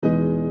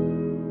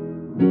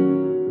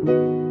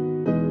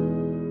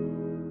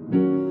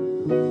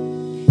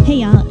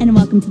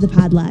welcome to the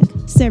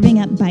Podlug, serving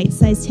up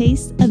bite-sized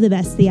tastes of the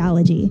best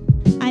theology.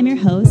 I'm your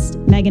host,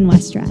 Megan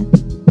Westra.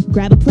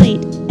 Grab a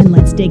plate and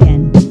let's dig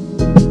in.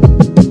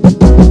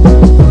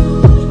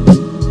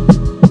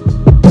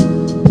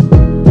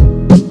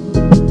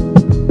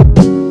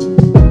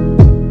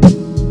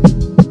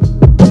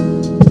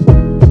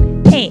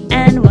 Hey,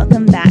 and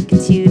welcome back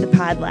to the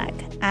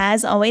Podlug.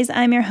 As always,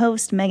 I'm your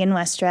host, Megan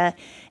Westra,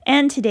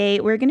 and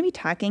today we're going to be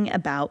talking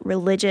about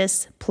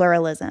religious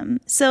pluralism.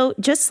 So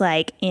just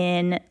like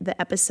in the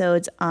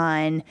episodes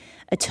on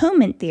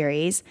atonement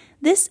theories,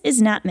 this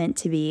is not meant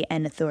to be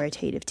an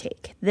authoritative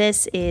take.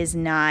 This is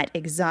not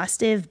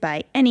exhaustive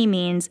by any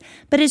means,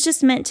 but it's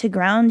just meant to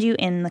ground you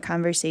in the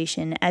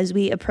conversation as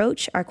we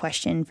approach our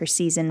question for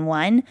Season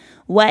 1,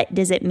 what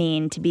does it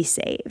mean to be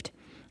saved?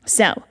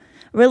 So,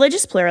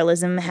 religious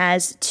pluralism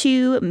has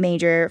two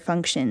major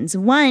functions.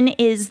 One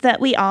is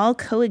that we all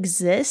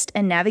coexist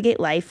and navigate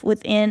life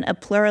within a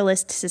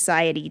pluralist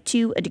society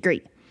to a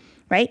degree,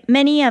 right?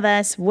 Many of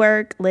us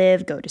work,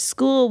 live, go to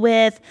school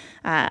with,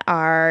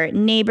 are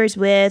neighbors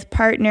with,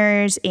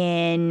 partners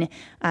in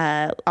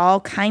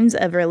all kinds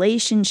of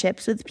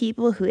relationships with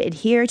people who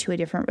adhere to a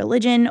different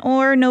religion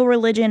or no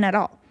religion at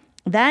all.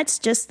 That's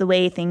just the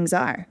way things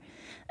are.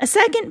 A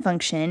second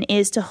function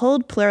is to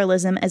hold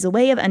pluralism as a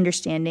way of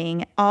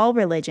understanding all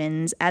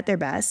religions at their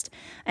best,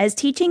 as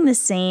teaching the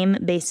same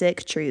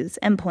basic truths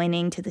and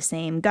pointing to the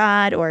same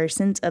God or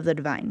sense of the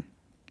divine.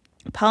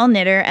 Paul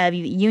Knitter of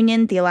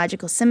Union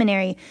Theological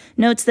Seminary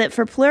notes that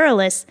for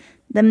pluralists,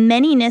 the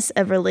manyness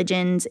of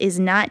religions is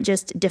not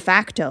just de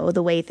facto,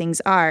 the way things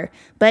are,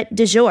 but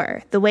de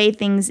jure, the way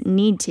things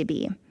need to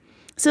be.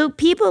 So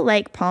people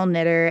like Paul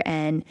Knitter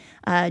and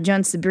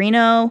John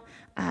Sobrino,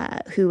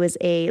 who was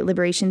a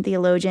liberation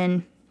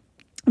theologian,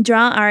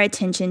 draw our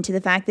attention to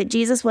the fact that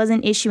Jesus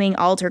wasn't issuing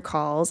altar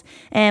calls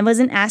and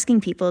wasn't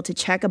asking people to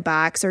check a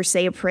box or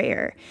say a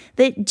prayer,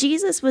 that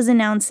Jesus was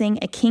announcing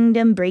a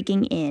kingdom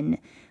breaking in.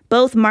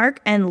 Both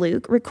Mark and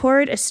Luke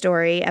record a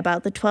story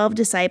about the 12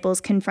 disciples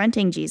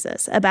confronting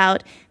Jesus,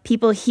 about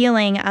people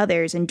healing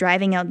others and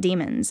driving out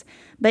demons.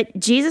 But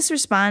Jesus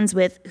responds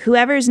with,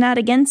 "Whoever's not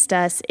against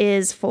us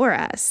is for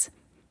us."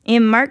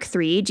 In Mark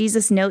 3,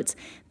 Jesus notes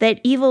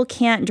that evil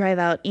can't drive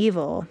out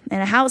evil,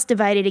 and a house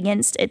divided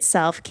against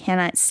itself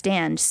cannot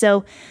stand.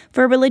 So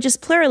for religious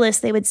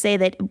pluralists, they would say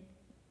that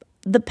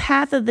the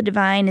path of the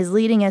divine is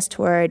leading us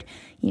toward,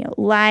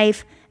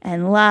 life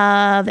and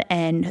love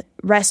and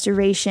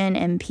restoration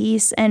and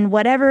peace, and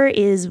whatever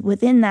is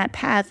within that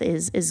path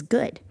is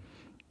good.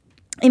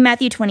 In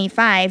Matthew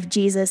 25,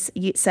 Jesus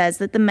says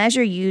that the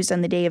measure used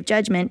on the day of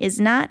judgment is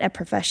not a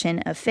profession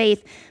of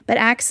faith, but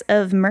acts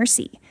of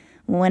mercy.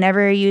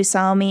 Whenever you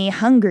saw me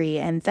hungry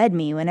and fed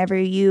me, whenever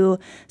you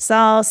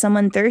saw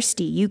someone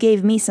thirsty, you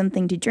gave me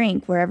something to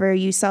drink, wherever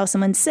you saw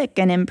someone sick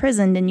and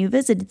imprisoned and you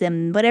visited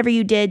them, whatever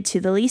you did to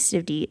the least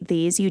of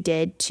these, you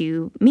did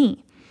to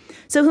me.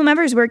 So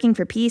whomever is working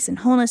for peace and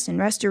wholeness and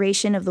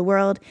restoration of the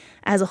world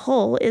as a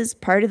whole is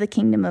part of the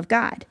kingdom of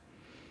God.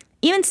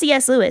 Even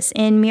C.S. Lewis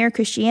in Mere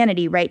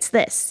Christianity writes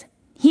this.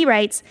 He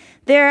writes,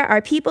 "There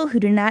are people who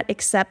do not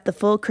accept the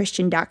full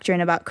Christian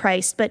doctrine about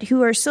Christ, but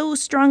who are so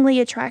strongly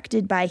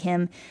attracted by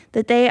him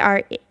that they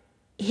are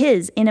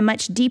his in a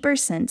much deeper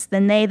sense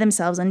than they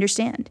themselves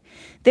understand.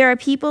 There are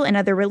people in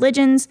other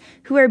religions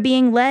who are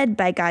being led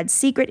by God's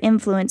secret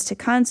influence to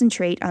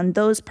concentrate on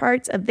those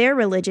parts of their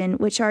religion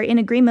which are in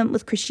agreement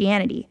with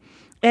Christianity,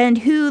 and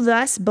who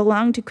thus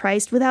belong to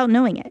Christ without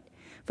knowing it.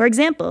 For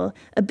example,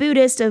 a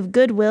Buddhist of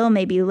goodwill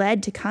may be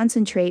led to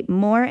concentrate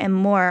more and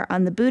more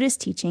on the Buddhist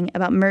teaching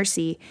about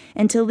mercy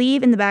and to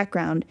leave in the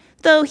background,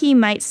 though he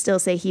might still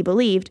say he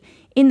believed,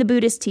 in the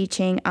Buddhist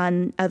teaching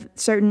on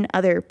certain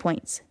other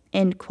points."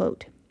 End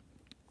quote.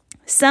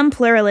 Some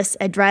pluralists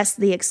address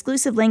the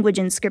exclusive language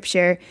in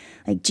Scripture,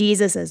 like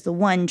Jesus as the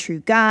one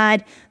true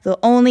God, the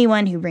only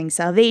one who brings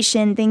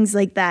salvation, things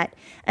like that,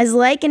 as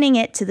likening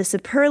it to the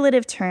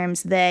superlative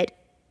terms that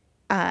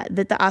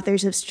the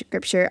authors of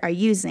Scripture are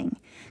using.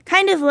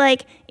 Kind of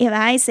like if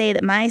I say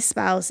that my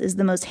spouse is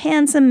the most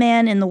handsome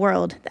man in the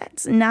world,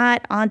 that's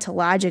not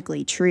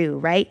ontologically true,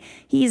 right?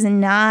 He's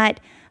not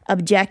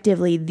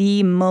objectively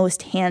the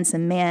most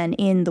handsome man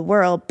in the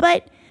world,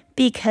 but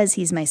because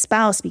he's my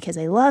spouse, because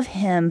I love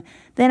him,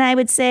 then I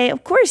would say,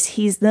 of course,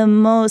 he's the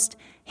most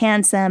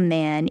handsome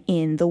man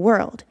in the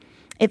world.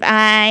 If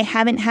I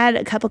haven't had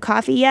a cup of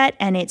coffee yet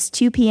and it's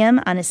 2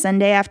 p.m. on a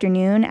Sunday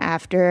afternoon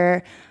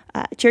after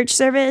church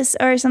service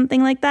or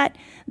something like that,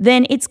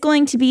 then it's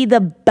going to be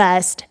the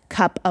best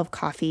cup of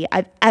coffee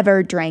I've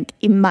ever drank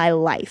in my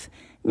life.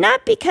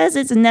 Not because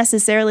it's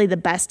necessarily the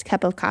best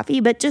cup of coffee,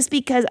 but just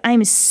because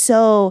I'm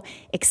so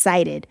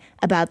excited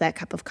about that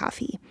cup of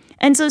coffee.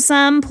 And so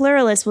some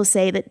pluralists will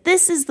say that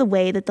this is the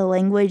way that the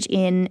language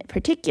in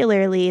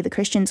particularly the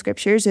Christian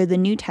scriptures or the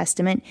New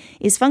Testament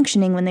is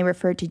functioning when they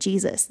refer to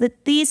Jesus.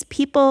 That these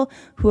people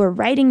who are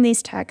writing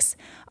these texts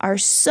are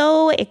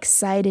so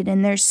excited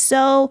and they're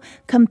so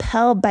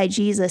compelled by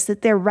Jesus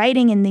that they're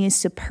writing in these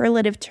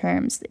superlative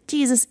terms, that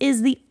Jesus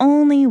is the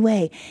only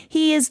way.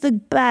 He is the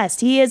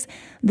best. He is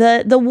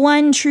the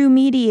one true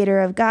mediator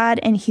of God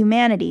and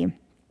humanity.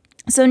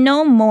 So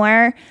no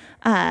more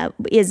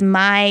is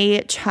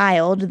my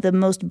child the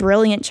most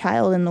brilliant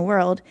child in the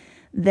world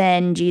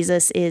than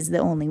Jesus is the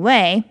only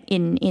way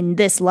in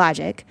this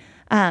logic.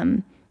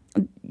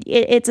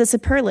 It's a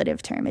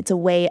superlative term. It's a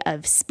way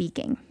of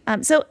speaking.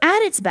 So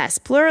at its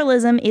best,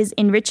 pluralism is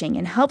enriching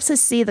and helps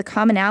us see the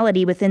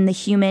commonality within the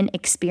human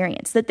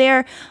experience, that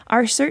there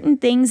are certain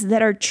things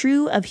that are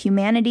true of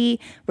humanity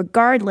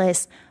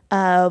regardless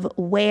of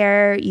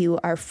where you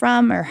are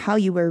from or how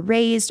you were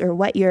raised or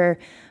what your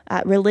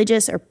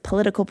religious or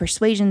political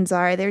persuasions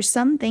are. There's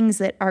some things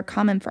that are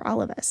common for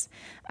all of us.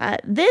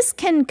 This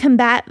can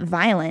combat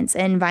violence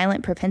and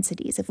violent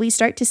propensities. If we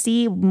start to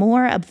see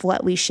more of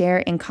what we share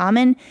in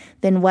common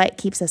than what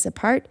keeps us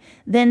apart,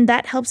 then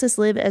that helps us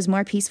live as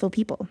more peaceful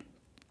people.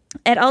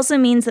 It also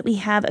means that we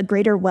have a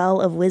greater well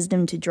of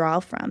wisdom to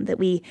draw from, that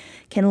we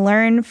can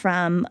learn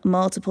from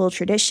multiple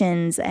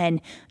traditions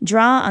and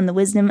draw on the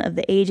wisdom of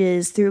the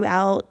ages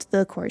throughout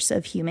the course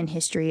of human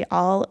history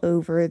all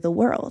over the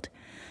world.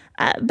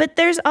 But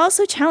there's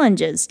also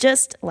challenges,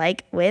 just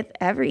like with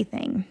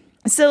everything.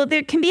 So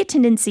there can be a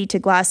tendency to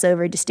gloss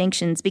over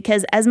distinctions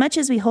because as much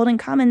as we hold in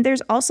common,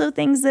 there's also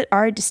things that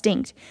are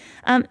distinct.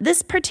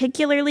 This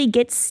particularly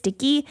gets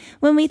sticky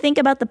when we think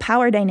about the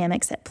power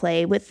dynamics at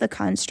play with the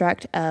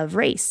construct of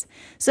race.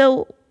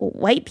 So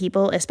white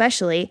people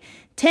especially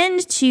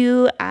tend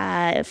to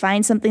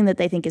find something that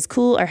they think is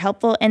cool or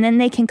helpful, and then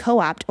they can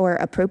co-opt or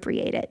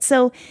appropriate it.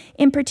 So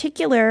in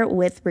particular,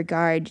 with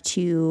regard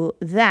to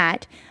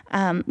that,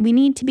 we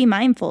need to be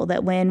mindful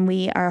that when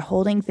we are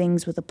holding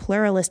things with a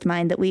pluralist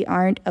mind, that we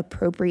aren't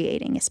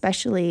appropriating,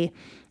 especially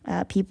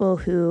people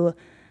who,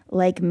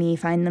 like me,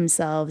 find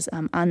themselves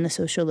on the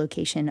social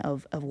location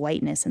of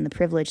whiteness and the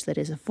privilege that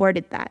is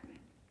afforded that.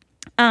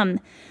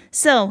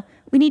 So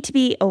we need to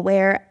be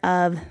aware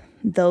of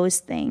those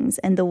things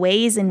and the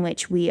ways in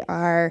which we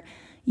are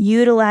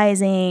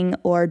utilizing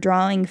or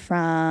drawing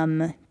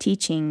from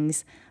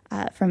teachings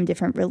from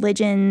different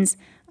religions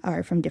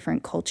or from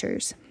different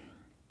cultures.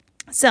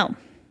 So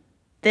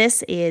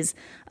this is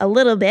a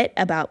little bit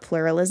about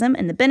pluralism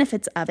and the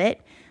benefits of it,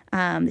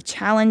 the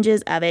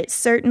challenges of it,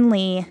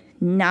 certainly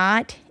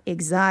not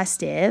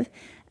exhaustive,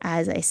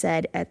 as I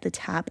said at the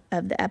top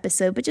of the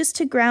episode, but just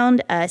to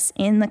ground us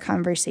in the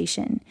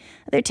conversation.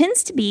 There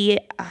tends to be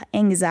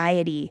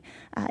anxiety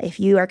if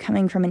you are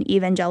coming from an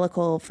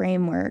evangelical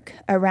framework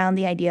around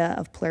the idea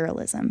of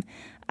pluralism.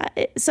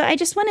 So I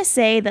just want to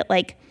say that,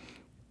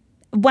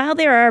 while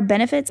there are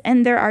benefits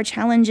and there are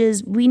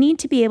challenges, we need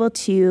to be able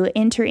to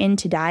enter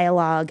into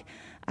dialogue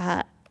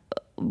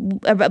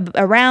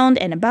around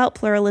and about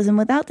pluralism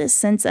without this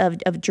sense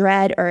of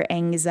dread or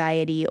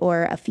anxiety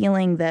or a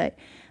feeling that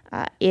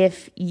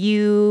if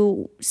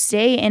you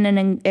stay in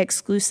an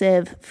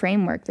exclusive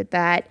framework,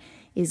 that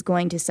is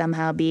going to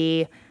somehow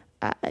be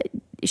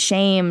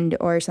shamed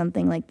or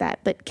something like that.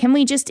 But can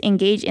we just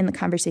engage in the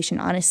conversation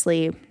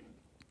honestly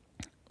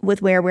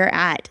with where we're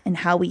at and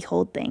how we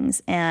hold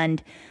things,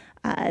 and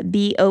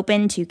be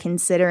open to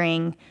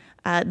considering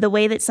the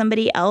way that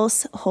somebody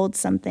else holds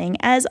something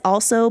as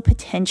also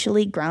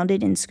potentially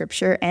grounded in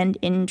scripture and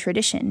in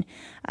tradition.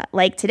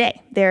 Like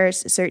today,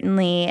 there's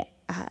certainly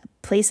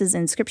places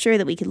in scripture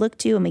that we could look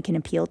to and we can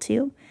appeal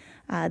to.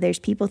 There's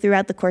people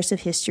throughout the course of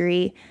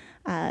history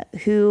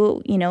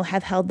who,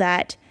 have held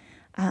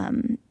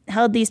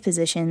these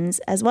positions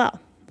as well,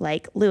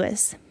 like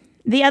Lewis.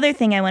 The other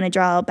thing I want to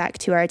draw back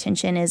to our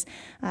attention is,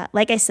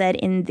 like I said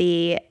in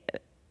the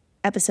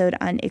episode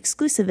on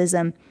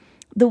exclusivism,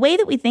 the way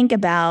that we think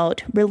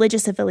about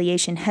religious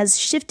affiliation has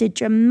shifted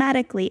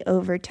dramatically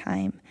over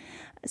time.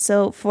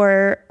 So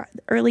for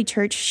early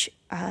church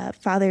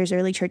fathers,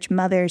 early church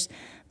mothers,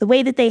 the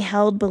way that they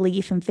held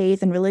belief and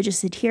faith and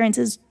religious adherence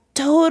is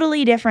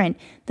totally different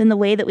than the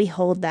way that we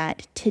hold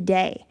that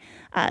today.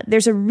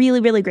 There's a really,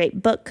 really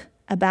great book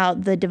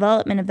about the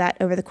development of that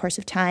over the course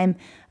of time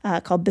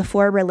called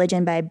Before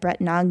Religion by Brett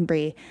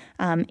Nogbre.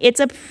 It's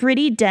a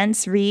pretty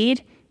dense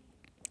read,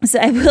 so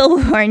I will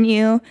warn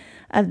you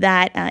of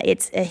that.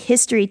 It's a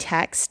history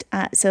text,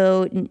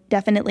 so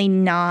definitely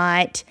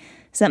not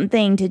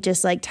something to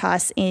just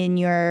toss in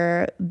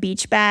your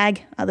beach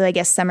bag, although I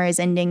guess summer is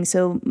ending,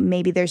 so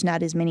maybe there's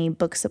not as many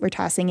books that we're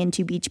tossing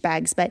into beach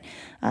bags, but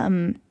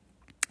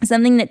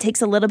something that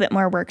takes a little bit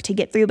more work to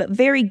get through, but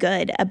very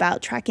good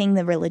about tracking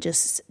the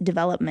religious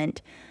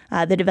development,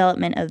 the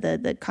development of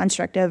the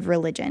construct of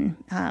religion,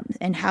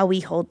 and how we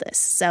hold this.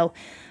 So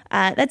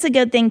that's a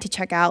good thing to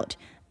check out.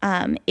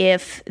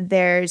 If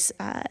there's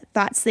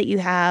thoughts that you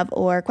have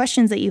or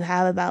questions that you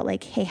have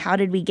about hey, how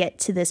did we get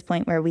to this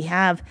point where we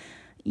have,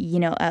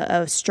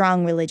 a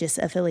strong religious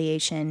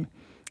affiliation?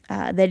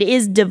 that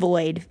is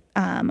devoid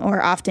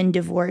or often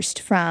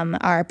divorced from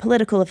our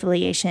political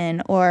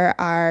affiliation or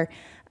our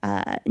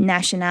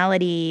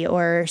nationality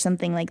or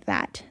something like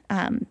that,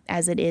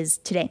 as it is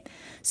today.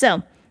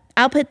 So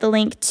I'll put the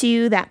link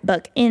to that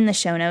book in the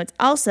show notes.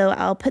 Also,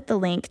 I'll put the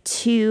link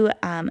to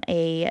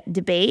a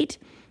debate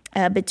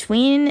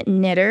between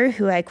Knitter,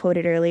 who I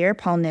quoted earlier,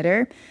 Paul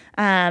Knitter,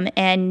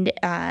 and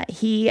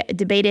he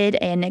debated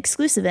an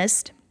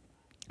exclusivist.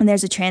 And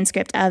there's a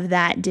transcript of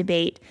that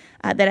debate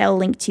that I'll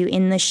link to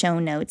in the show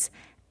notes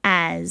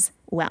as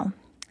well.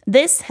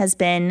 This has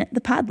been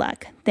the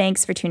Podluck.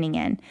 Thanks for tuning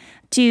in.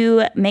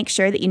 To make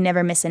sure that you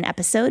never miss an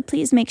episode,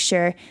 please make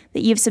sure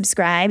that you've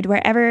subscribed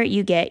wherever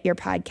you get your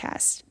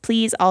podcast.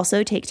 Please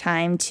also take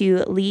time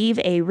to leave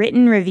a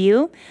written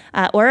review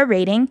or a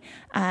rating,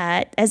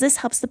 as this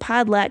helps the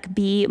Podluck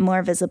be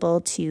more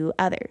visible to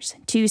others.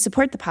 To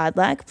support the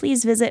Podluck,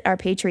 please visit our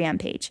Patreon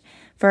page.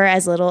 For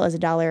as little as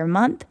 $1 a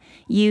month,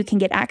 you can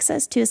get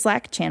access to a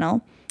Slack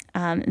channel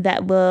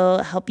that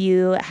will help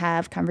you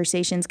have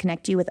conversations,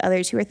 connect you with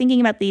others who are thinking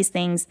about these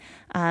things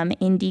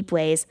in deep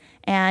ways.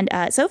 And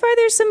so far,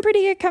 there's some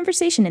pretty good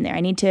conversation in there. I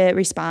need to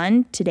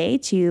respond today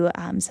to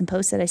some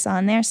posts that I saw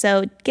in there,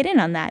 so get in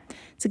on that.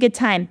 It's a good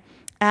time.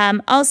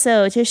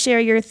 Also, to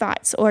share your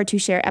thoughts or to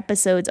share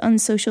episodes on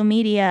social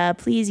media,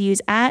 please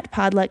use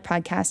 @Podluck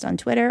Podcast on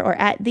Twitter or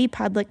 @the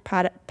Podluck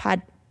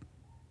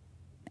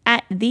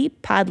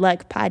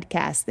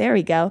Podcast. There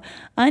we go.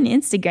 On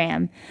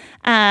Instagram.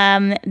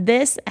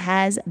 This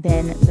has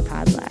been the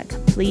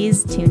Podluck.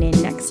 Please tune in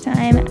next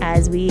time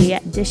as we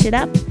dish it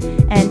up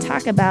and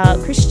talk about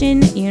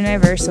Christian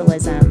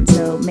universalism.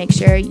 So make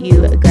sure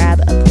you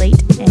grab a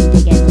plate and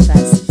dig in with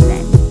us.